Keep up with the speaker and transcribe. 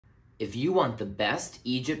If you want the best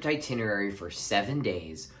Egypt itinerary for 7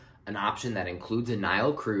 days, an option that includes a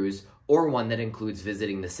Nile cruise, or one that includes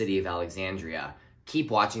visiting the city of Alexandria, keep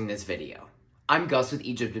watching this video. I'm Gus with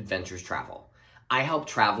Egypt Adventures Travel. I help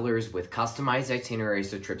travelers with customized itineraries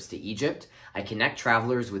for trips to Egypt. I connect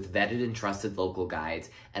travelers with vetted and trusted local guides,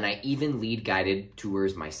 and I even lead guided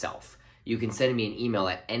tours myself. You can send me an email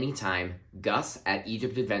at any time,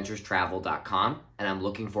 gus@egyptadventurestravel.com, and I'm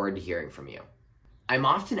looking forward to hearing from you. I'm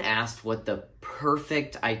often asked what the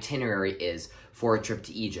perfect itinerary is for a trip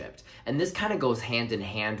to Egypt. And this kind of goes hand in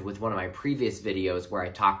hand with one of my previous videos where I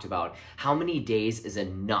talked about how many days is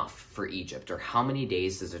enough for Egypt, or how many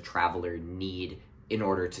days does a traveler need in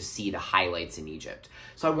order to see the highlights in Egypt.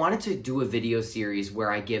 So I wanted to do a video series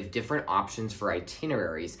where I give different options for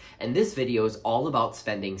itineraries, and this video is all about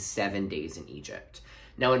spending 7 days in Egypt.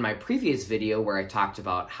 Now, in my previous video where I talked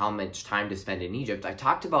about how much time to spend in Egypt, I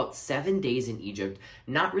talked about 7 days in Egypt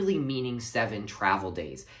not really meaning 7 travel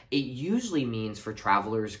days. It usually means for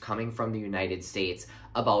travelers coming from the United States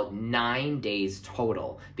about 9 days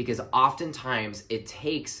total, because oftentimes it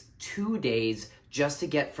takes 2 days just to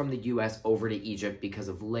get from the US over to Egypt because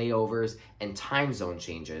of layovers and time zone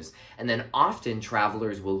changes. And then often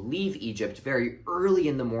travelers will leave Egypt very early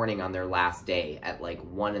in the morning on their last day at like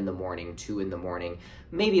 1 in the morning, 2 in the morning,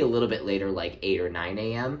 maybe a little bit later like 8 or 9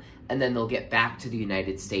 a.m. And then they'll get back to the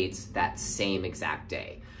United States that same exact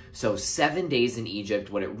day. So 7 days in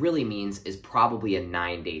Egypt, what it really means is probably a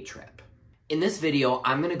 9-day trip. In this video,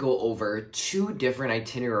 I'm gonna go over 2 different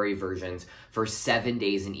itinerary versions for 7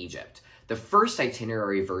 days in Egypt. The first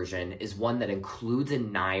itinerary version is one that includes a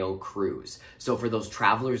Nile cruise. So for those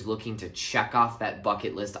travelers looking to check off that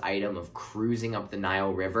bucket list item of cruising up the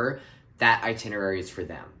Nile River, that itinerary is for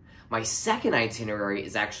them. My second itinerary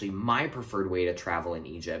is actually my preferred way to travel in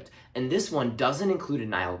Egypt, and this one doesn't include a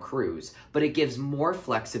Nile cruise, but it gives more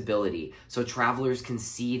flexibility so travelers can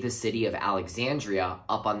see the city of Alexandria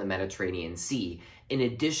up on the Mediterranean Sea, in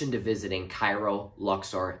addition to visiting Cairo,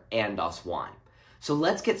 Luxor, and Aswan. So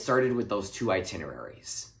let's get started with those 2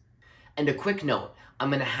 itineraries. And a quick note, I'm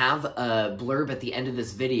going to have a blurb at the end of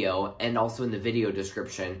this video and also in the video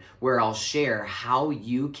description where I'll share how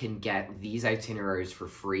you can get these itineraries for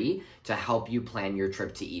free to help you plan your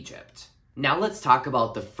trip to Egypt. Now let's talk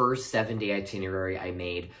about the first 7-day itinerary I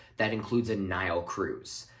made that includes a Nile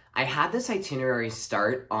cruise. I had this itinerary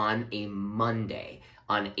start on a Monday,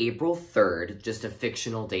 on April 3rd, just a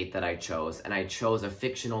fictional date that I chose, and I chose a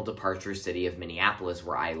fictional departure city of Minneapolis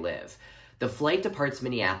where I live. The flight departs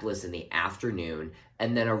Minneapolis in the afternoon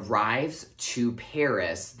and then arrives to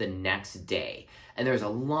Paris the next day. And there's a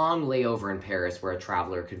long layover in Paris where a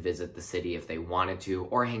traveler could visit the city if they wanted to,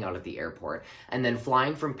 or hang out at the airport. And then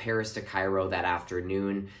flying from Paris to Cairo that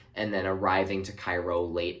afternoon, and then arriving to Cairo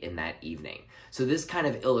late in that evening. So this kind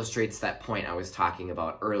of illustrates that point I was talking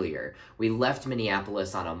about earlier. We left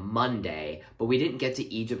Minneapolis on a Monday, but we didn't get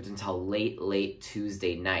to Egypt until late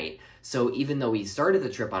Tuesday night. So even though we started the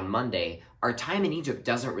trip on Monday, our time in Egypt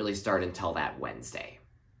doesn't really start until that Wednesday.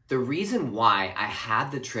 The reason why I had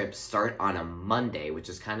the trip start on a Monday, which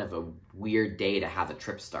is kind of a weird day to have a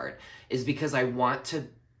trip start, is because I want to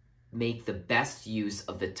make the best use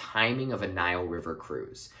of the timing of a Nile River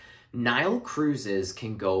cruise. Nile cruises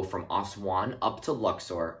can go from Aswan up to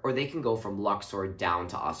Luxor, or they can go from Luxor down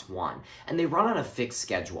to Aswan, and they run on a fixed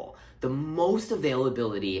schedule. The most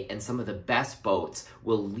availability and some of the best boats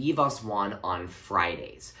will leave Aswan on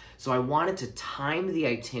Fridays. So I wanted to time the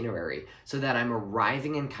itinerary so that I'm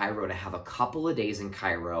arriving in Cairo to have a couple of days in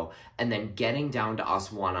Cairo and then getting down to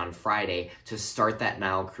Aswan on Friday to start that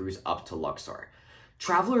Nile cruise up to Luxor.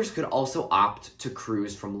 Travelers could also opt to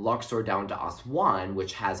cruise from Luxor down to Aswan,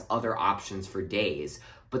 which has other options for days.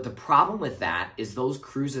 But the problem with that is those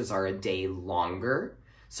cruises are a day longer.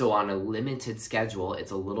 So on a limited schedule,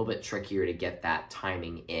 it's a little bit trickier to get that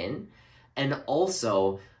timing in. And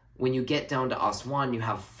also, when you get down to Aswan, you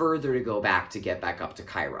have further to go back to get back up to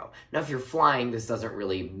Cairo. Now, if you're flying, this doesn't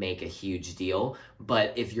really make a huge deal,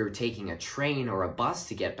 but if you're taking a train or a bus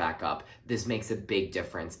to get back up, this makes a big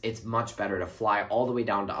difference. It's much better to fly all the way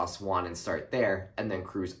down to Aswan and start there, and then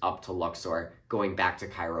cruise up to Luxor, going back to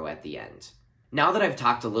Cairo at the end. Now that I've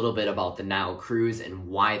talked a little bit about the Nile cruise and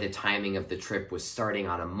why the timing of the trip was starting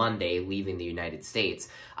on a Monday, leaving the United States,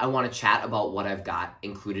 I want to chat about what I've got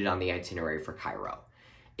included on the itinerary for Cairo.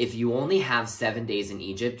 If you only have 7 days in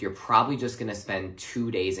Egypt, you're probably just going to spend 2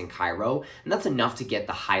 days in Cairo, and that's enough to get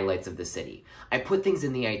the highlights of the city. I put things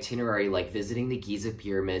in the itinerary like visiting the Giza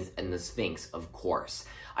Pyramids and the Sphinx, of course.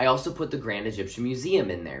 I also put the Grand Egyptian Museum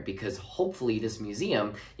in there because hopefully this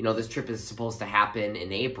museum, this trip is supposed to happen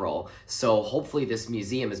in April, so hopefully this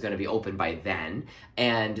museum is going to be open by then,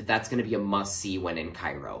 and that's going to be a must-see when in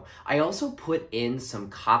Cairo. I also put in some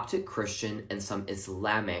Coptic Christian and some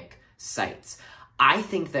Islamic sites. I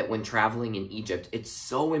think that when traveling in Egypt, it's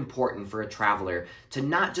so important for a traveler to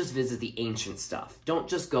not just visit the ancient stuff. Don't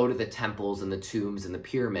just go to the temples and the tombs and the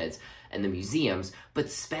pyramids and the museums,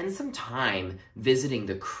 but spend some time visiting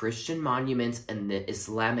the Christian monuments and the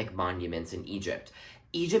Islamic monuments in Egypt.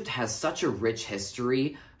 Egypt has such a rich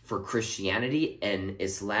history for Christianity and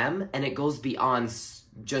Islam, and it goes beyond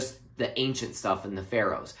just the ancient stuff and the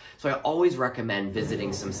pharaohs. So I always recommend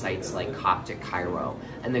visiting some sites like Coptic Cairo,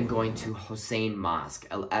 and then going to Hussein Mosque,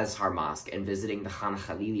 Al Azhar Mosque, and visiting the Khan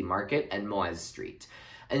Khalili Market and Moaz Street.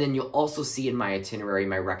 And then you'll also see in my itinerary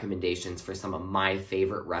my recommendations for some of my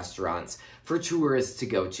favorite restaurants for tourists to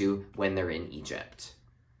go to when they're in Egypt.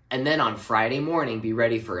 And then on Friday morning, be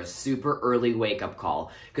ready for a super early wake-up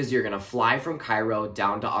call because you're going to fly from Cairo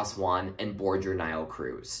down to Aswan and board your Nile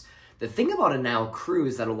Cruise. The thing about a Nile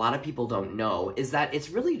Cruise that a lot of people don't know is that it's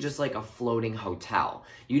really just like a floating hotel.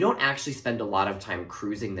 You don't actually spend a lot of time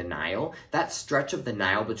cruising the Nile. That stretch of the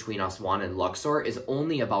Nile between Aswan and Luxor is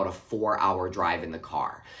only about a 4-hour drive in the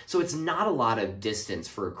car. So it's not a lot of distance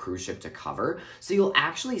for a cruise ship to cover. So you'll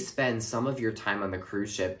actually spend some of your time on the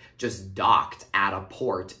cruise ship just docked at a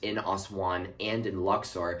port in Aswan and in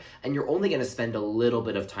Luxor, and you're only going to spend a little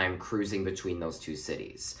bit of time cruising between those two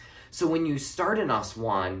cities. So when you start in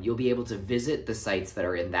Aswan, you'll be able to visit the sites that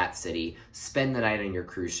are in that city, spend the night on your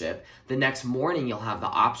cruise ship. The next morning, you'll have the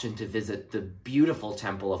option to visit the beautiful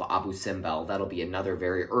temple of Abu Simbel. That'll be another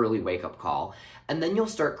very early wake-up call. And then you'll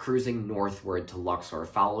start cruising northward to Luxor,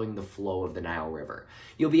 following the flow of the Nile River.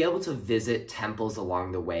 You'll be able to visit temples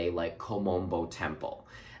along the way, like Komombo Temple.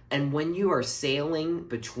 And when you are sailing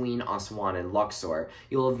between Aswan and Luxor,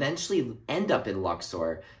 you'll eventually end up in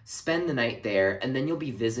Luxor, spend the night there, and then you'll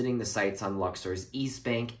be visiting the sites on Luxor's East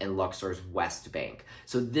Bank and Luxor's West Bank.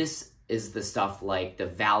 So this is the stuff like the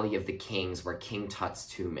Valley of the Kings, where King Tut's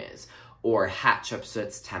tomb is, or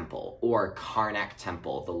Hatshepsut's temple, or Karnak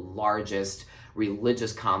Temple, the largest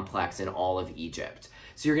religious complex in all of Egypt.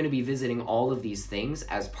 So you're going to be visiting all of these things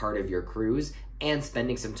as part of your cruise, and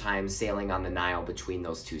spending some time sailing on the Nile between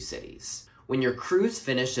those two cities. When your cruise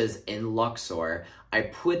finishes in Luxor, I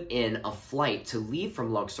put in a flight to leave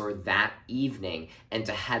from Luxor that evening and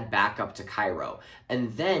to head back up to Cairo.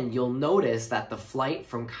 And then you'll notice that the flight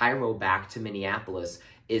from Cairo back to Minneapolis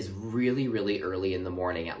is really, really early in the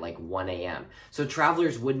morning at like 1 a.m. So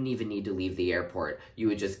travelers wouldn't even need to leave the airport. You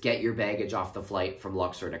would just get your baggage off the flight from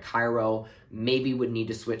Luxor to Cairo, maybe would need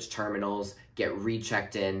to switch terminals, get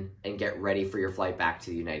rechecked in, and get ready for your flight back to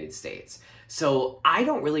the United States. So I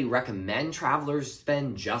don't really recommend travelers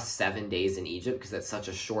spend just 7 days in Egypt because that's such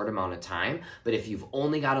a short amount of time. But if you've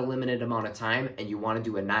only got a limited amount of time and you want to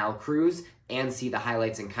do a Nile cruise and see the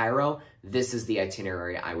highlights in Cairo, this is the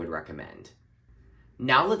itinerary I would recommend.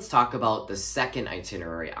 Now let's talk about the second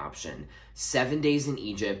itinerary option. 7 days in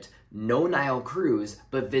Egypt, no Nile cruise,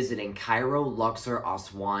 but visiting Cairo, Luxor,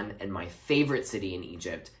 Aswan, and my favorite city in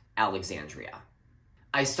Egypt, Alexandria.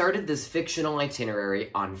 I started this fictional itinerary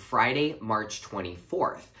on Friday, March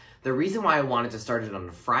 24th. The reason why I wanted to start it on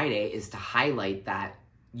a Friday is to highlight that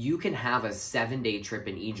you can have a 7-day trip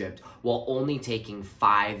in Egypt while only taking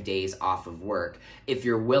 5 days off of work if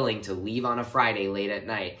you're willing to leave on a Friday late at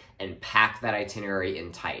night and pack that itinerary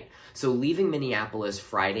in tight. So leaving Minneapolis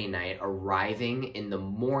Friday night, arriving in the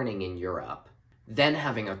morning in Europe, then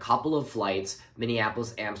having a couple of flights,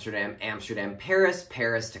 Minneapolis, Amsterdam, Amsterdam, Paris,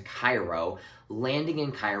 Paris to Cairo, landing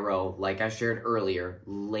in Cairo, like I shared earlier,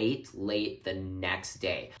 late the next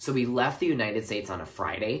day. So we left the United States on a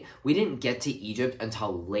Friday. We didn't get to Egypt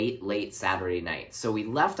until late Saturday night. So we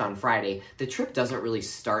left on Friday. The trip doesn't really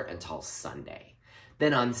start until Sunday.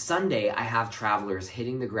 Then on Sunday, I have travelers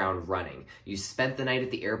hitting the ground running. You spent the night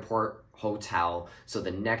at the airport hotel, so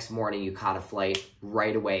the next morning you caught a flight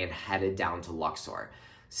right away and headed down to Luxor.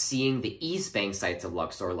 Seeing the East Bank sites of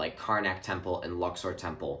Luxor like Karnak Temple and Luxor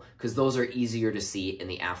Temple, because those are easier to see in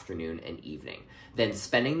the afternoon and evening. Then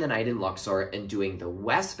spending the night in Luxor and doing the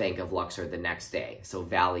West Bank of Luxor the next day, so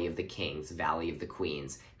Valley of the Kings, Valley of the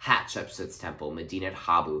Queens, Hatshepsut's Temple, Medinat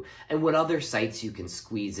Habu, and what other sites you can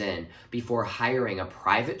squeeze in before hiring a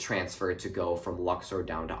private transfer to go from Luxor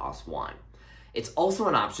down to Aswan. It's also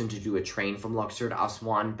an option to do a train from Luxor to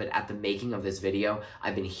Aswan, but at the making of this video,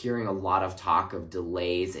 I've been hearing a lot of talk of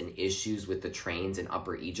delays and issues with the trains in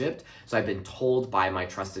Upper Egypt. So I've been told by my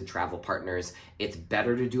trusted travel partners, it's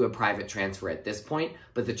better to do a private transfer at this point,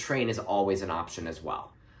 but the train is always an option as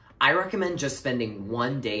well. I recommend just spending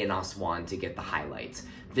one day in Aswan to get the highlights,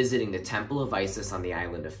 visiting the Temple of Isis on the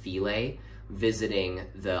island of Philae, visiting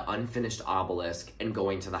the unfinished obelisk, and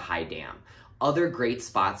going to the High Dam. Other great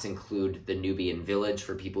spots include the Nubian village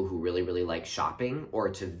for people who really like shopping or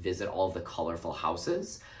to visit all the colorful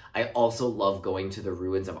houses. I also love going to the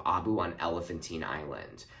ruins of Abu on Elephantine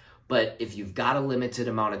Island. But if you've got a limited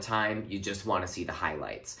amount of time, you just want to see the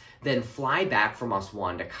highlights, then fly back from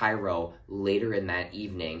Aswan to Cairo later in that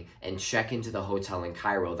evening and check into the hotel in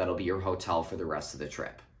Cairo. That'll be your hotel for the rest of the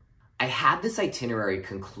trip. I had this itinerary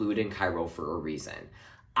conclude in Cairo for a reason.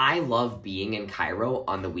 I love being in Cairo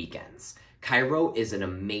on the weekends. Cairo is an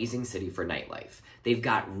amazing city for nightlife. They've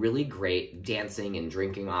got really great dancing and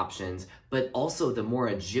drinking options, but also the more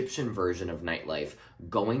Egyptian version of nightlife,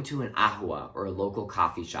 going to an ahwa or a local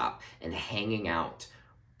coffee shop and hanging out,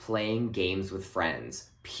 playing games with friends,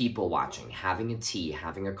 people watching, having a tea,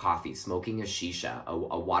 having a coffee, smoking a shisha,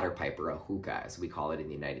 a water pipe or a hookah, as we call it in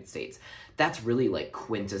the United States. That's really like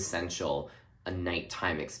quintessential a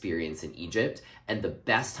nighttime experience in Egypt, and the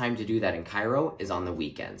best time to do that in Cairo is on the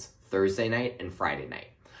weekends, Thursday night and Friday night.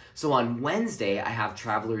 So on Wednesday, I have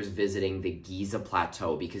travelers visiting the Giza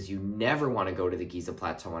Plateau because you never want to go to the Giza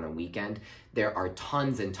Plateau on a weekend. There are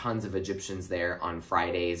tons and tons of Egyptians there on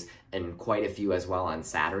Fridays and quite a few as well on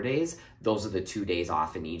Saturdays. Those are the 2 days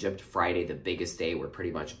off in Egypt. Friday, the biggest day where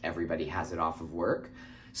pretty much everybody has it off of work.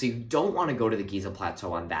 So you don't want to go to the Giza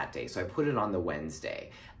Plateau on that day. So I put it on the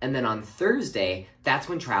Wednesday. And then on Thursday, that's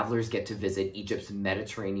when travelers get to visit Egypt's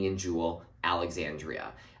Mediterranean jewel,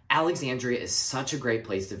 Alexandria. Alexandria is such a great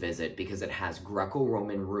place to visit because it has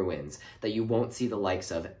Greco-Roman ruins that you won't see the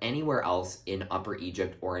likes of anywhere else in Upper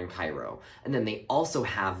Egypt or in Cairo. And then they also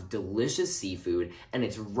have delicious seafood, and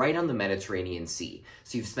it's right on the Mediterranean Sea.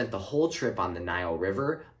 So you've spent the whole trip on the Nile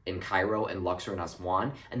River in Cairo and Luxor and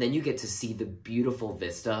Aswan, and then you get to see the beautiful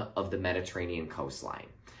vista of the Mediterranean coastline.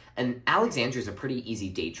 And Alexandria is a pretty easy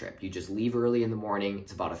day trip. You just leave early in the morning.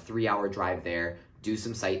 It's about a 3-hour drive there. Do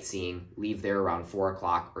some sightseeing, leave there around 4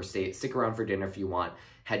 o'clock, or stick around for dinner if you want,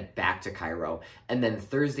 head back to Cairo. And then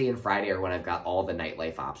Thursday and Friday are when I've got all the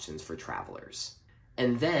nightlife options for travelers.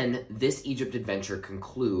 And then this Egypt adventure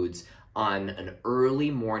concludes on an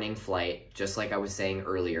early morning flight. Just like I was saying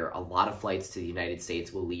earlier, a lot of flights to the United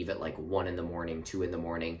States will leave at like 1 in the morning, 2 in the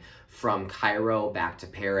morning, from Cairo back to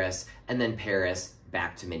Paris, and then Paris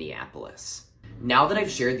back to Minneapolis. Now that I've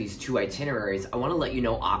shared these 2 itineraries, I want to let you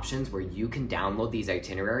know options where you can download these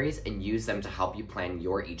itineraries and use them to help you plan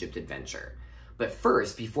your Egypt adventure. But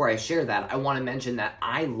first, before I share that, I want to mention that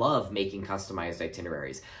I love making customized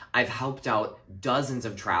itineraries. I've helped out dozens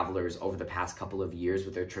of travelers over the past couple of years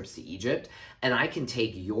with their trips to Egypt, and I can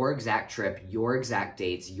take your exact trip, your exact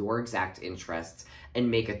dates, your exact interests, and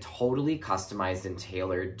make a totally customized and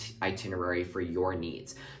tailored itinerary for your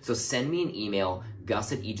needs. So send me an email,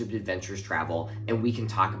 gus@EgyptAdventuresTravel, and we can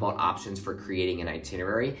talk about options for creating an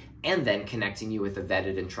itinerary and then connecting you with a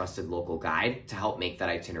vetted and trusted local guide to help make that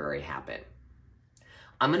itinerary happen.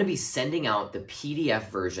 I'm going to be sending out the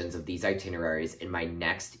PDF versions of these itineraries in my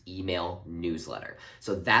next email newsletter.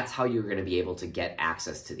 So that's how you're going to be able to get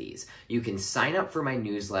access to these. You can sign up for my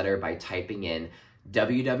newsletter by typing in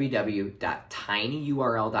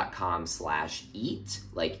www.tinyurl.com/eat,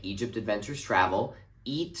 like Egypt Adventures Travel,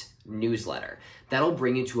 eat newsletter. That'll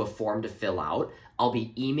bring you to a form to fill out. I'll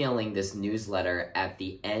be emailing this newsletter at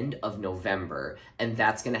the end of November, and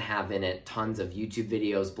that's going to have in it tons of YouTube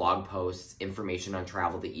videos, blog posts, information on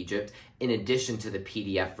travel to Egypt, in addition to the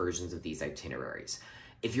PDF versions of these itineraries.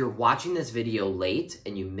 If you're watching this video late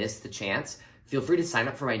and you missed the chance, feel free to sign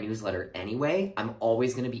up for my newsletter anyway. I'm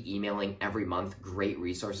always going to be emailing every month great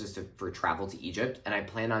resources for travel to Egypt, and I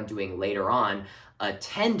plan on doing later on a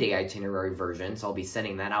 10-day itinerary version, so I'll be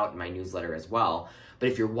sending that out in my newsletter as well. But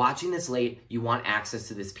if you're watching this late, you want access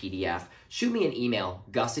to this PDF, shoot me an email,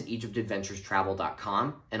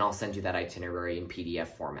 gus@EgyptAdventuresTravel.com, and I'll send you that itinerary in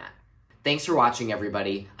PDF format. Thanks for watching,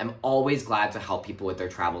 everybody. I'm always glad to help people with their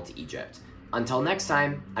travel to Egypt. Until next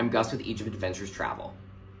time, I'm Gus with Egypt Adventures Travel.